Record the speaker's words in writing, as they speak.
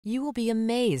You will be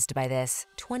amazed by this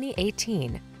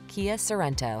 2018 Kia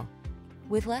Sorento.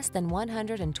 With less than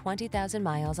 120,000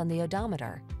 miles on the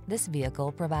odometer, this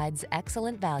vehicle provides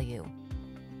excellent value.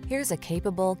 Here's a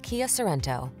capable Kia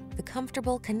Sorento, the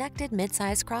comfortable, connected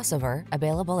midsize crossover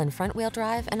available in front-wheel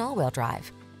drive and all-wheel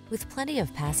drive. With plenty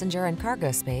of passenger and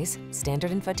cargo space,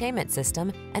 standard infotainment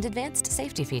system, and advanced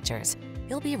safety features,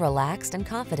 you'll be relaxed and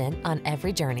confident on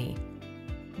every journey.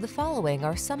 The following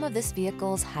are some of this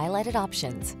vehicle's highlighted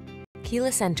options: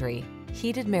 keyless entry,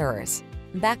 heated mirrors,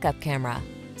 backup camera,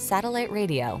 satellite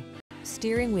radio,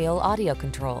 steering wheel audio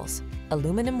controls,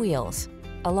 aluminum wheels,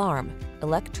 alarm,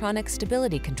 electronic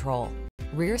stability control,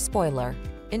 rear spoiler,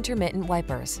 intermittent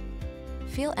wipers.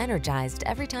 Feel energized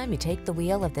every time you take the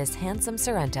wheel of this handsome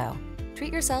Sorento.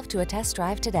 Treat yourself to a test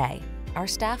drive today. Our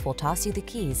staff will toss you the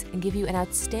keys and give you an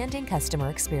outstanding customer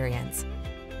experience.